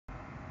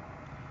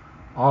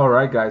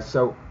Alright guys,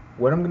 so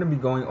what I'm going to be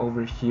going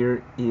over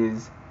here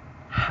is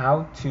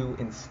how to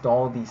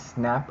install the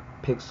Snap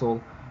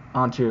Pixel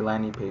onto your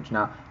landing page.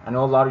 Now, I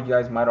know a lot of you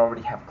guys might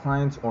already have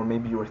clients, or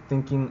maybe you were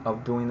thinking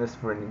of doing this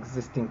for an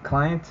existing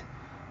client.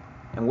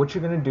 And what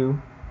you're going to do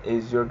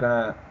is you're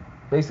going to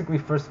basically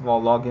first of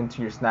all log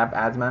into your Snap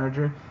Ads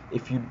Manager.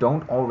 If you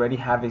don't already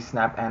have a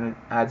Snap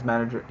Ads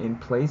Manager in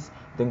place,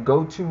 then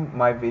go to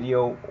my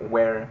video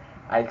where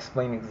I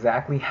explain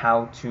exactly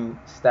how to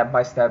step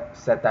by step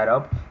set that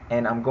up,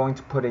 and I'm going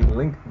to put a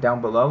link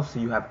down below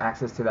so you have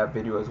access to that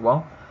video as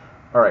well.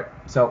 Alright,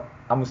 so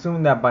I'm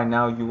assuming that by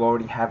now you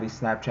already have a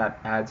Snapchat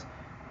Ads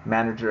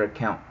Manager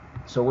account.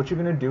 So what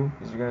you're going to do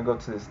is you're going to go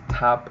to this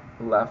top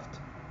left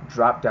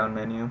drop down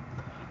menu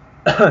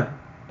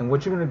and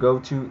what you're going to go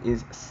to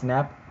is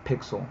Snap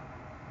Pixel.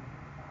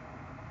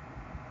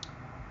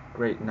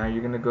 Great, now you're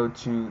going to go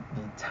to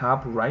the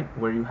top right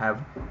where you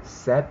have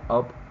Set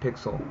Up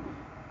Pixel.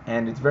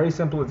 And it's very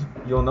simple.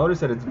 You'll notice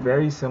that it's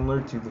very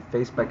similar to the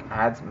Facebook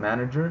Ads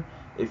Manager.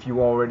 If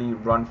you already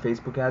run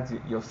Facebook ads,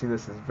 you'll see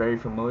this is very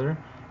familiar.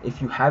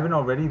 If you haven't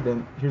already,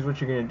 then here's what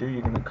you're going to do.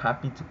 You're going to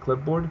copy to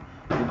clipboard.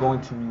 You're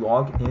going to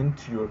log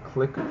into your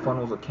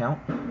Clickfunnels account.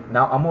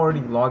 Now I'm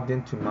already logged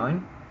into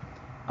mine.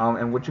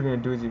 And what you're going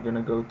to do is you're going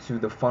to go to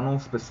the funnel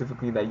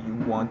specifically that you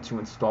want to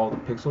install the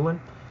pixel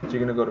in. So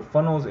you're going to go to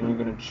funnels and you're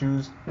going to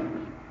choose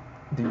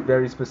the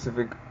very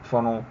specific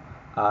funnel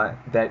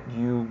that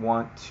you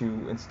want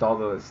to install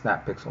the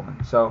Snap Pixel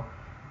in. So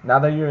now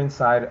that you're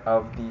inside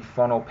of the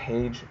funnel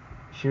page,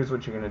 here's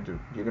what you're going to do.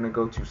 You're going to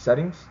go to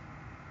settings,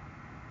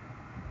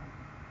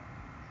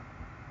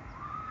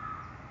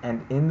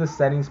 and in the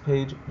settings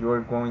page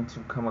you're going to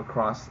come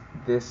across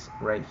this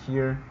right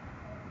here.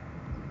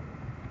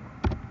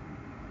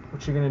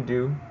 What you're going to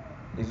do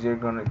is you're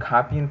going to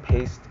copy and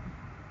paste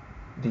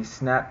the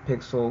Snap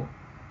Pixel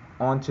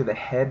onto the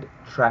head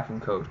tracking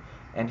code.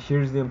 And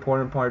here's the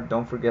important part,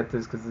 don't forget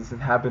this because this has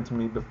happened to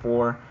me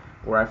before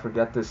where I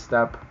forget this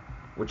step.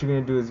 What you're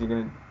going to do is you're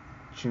going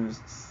to choose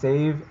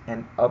save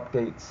and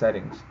update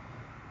settings.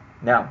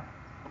 Now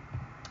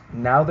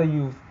that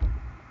you've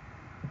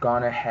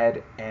gone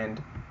ahead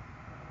and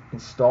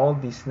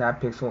installed the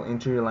Snap Pixel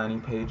into your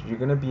landing page, you're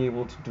going to be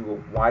able to do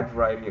a wide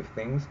variety of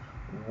things,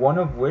 one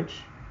of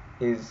which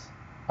is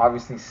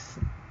obviously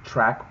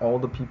track all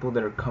the people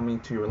that are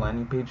coming to your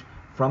landing page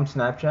from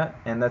Snapchat,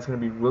 and that's going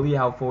to be really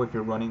helpful if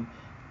you're running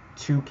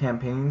two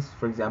campaigns,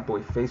 for example a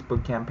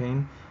Facebook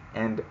campaign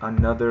and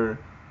another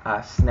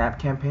Snap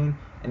campaign.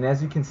 And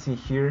as you can see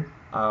here,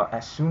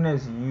 as soon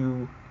as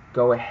you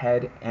go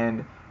ahead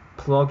and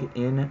plug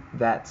in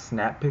that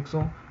Snap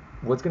Pixel,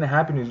 what's going to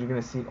happen is you're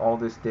going to see all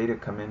this data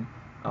come in.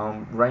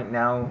 Right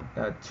now,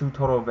 two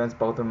total events,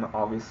 both of them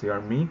obviously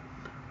are me.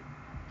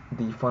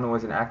 The funnel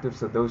isn't active,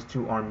 so those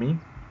two are me.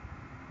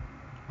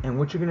 And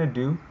what you're going to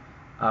do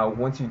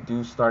once you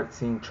do start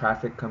seeing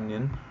traffic coming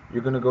in,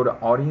 you're going to go to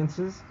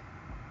audiences,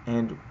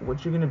 and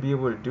what you're going to be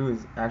able to do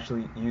is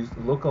actually use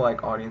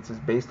lookalike audiences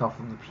based off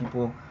of the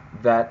people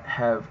that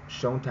have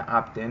shown to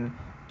opt in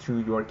to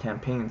your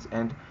campaigns.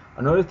 And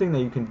another thing that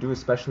you can do,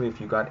 especially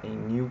if you got a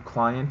new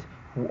client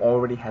who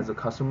already has a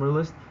customer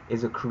list,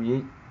 is to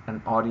create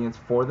an audience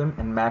for them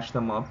and match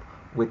them up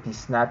with the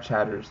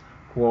Snapchatters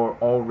who are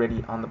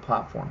already on the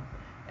platform.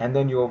 And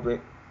then you'll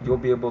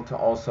be able to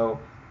also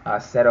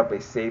set up a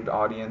saved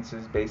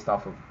audiences based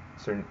off of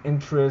certain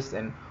interests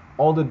and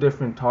all the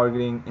different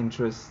targeting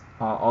interests,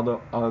 all the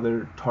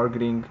other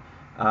targeting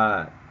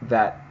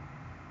that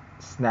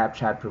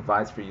Snapchat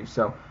provides for you.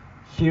 So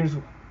here's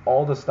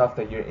all the stuff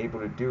that you're able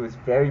to do. It's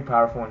very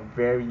powerful and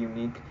very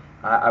unique.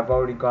 I've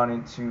already gone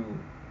into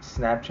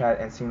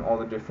Snapchat and seen all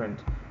the different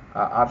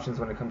options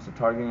when it comes to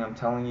targeting. I'm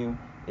telling you,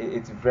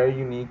 it's very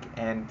unique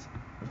and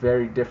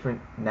very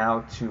different now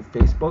to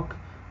Facebook,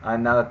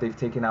 now that they've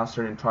taken out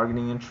certain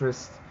targeting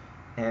interests.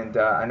 And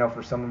I know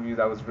for some of you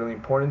that was really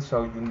important,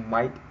 so you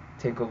might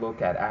take a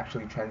look at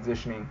actually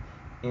transitioning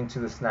into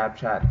the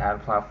Snapchat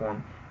ad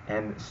platform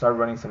and start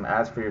running some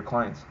ads for your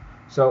clients.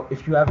 So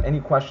if you have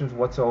any questions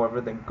whatsoever,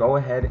 then go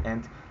ahead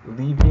and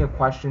leave me a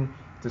question.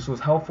 If this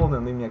was helpful,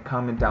 then leave me a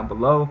comment down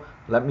below.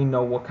 Let me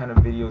know what kind of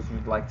videos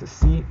you'd like to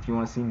see. If you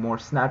want to see more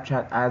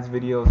Snapchat ads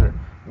videos, or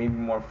maybe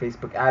more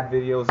Facebook ad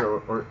videos,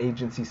 or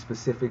agency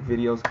specific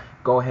videos,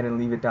 go ahead and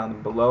leave it down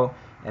below,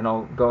 and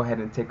I'll go ahead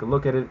and take a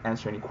look at it,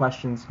 answer any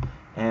questions.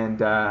 And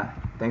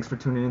thanks for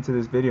tuning into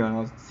this video, and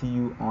I'll see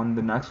you on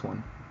the next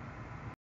one.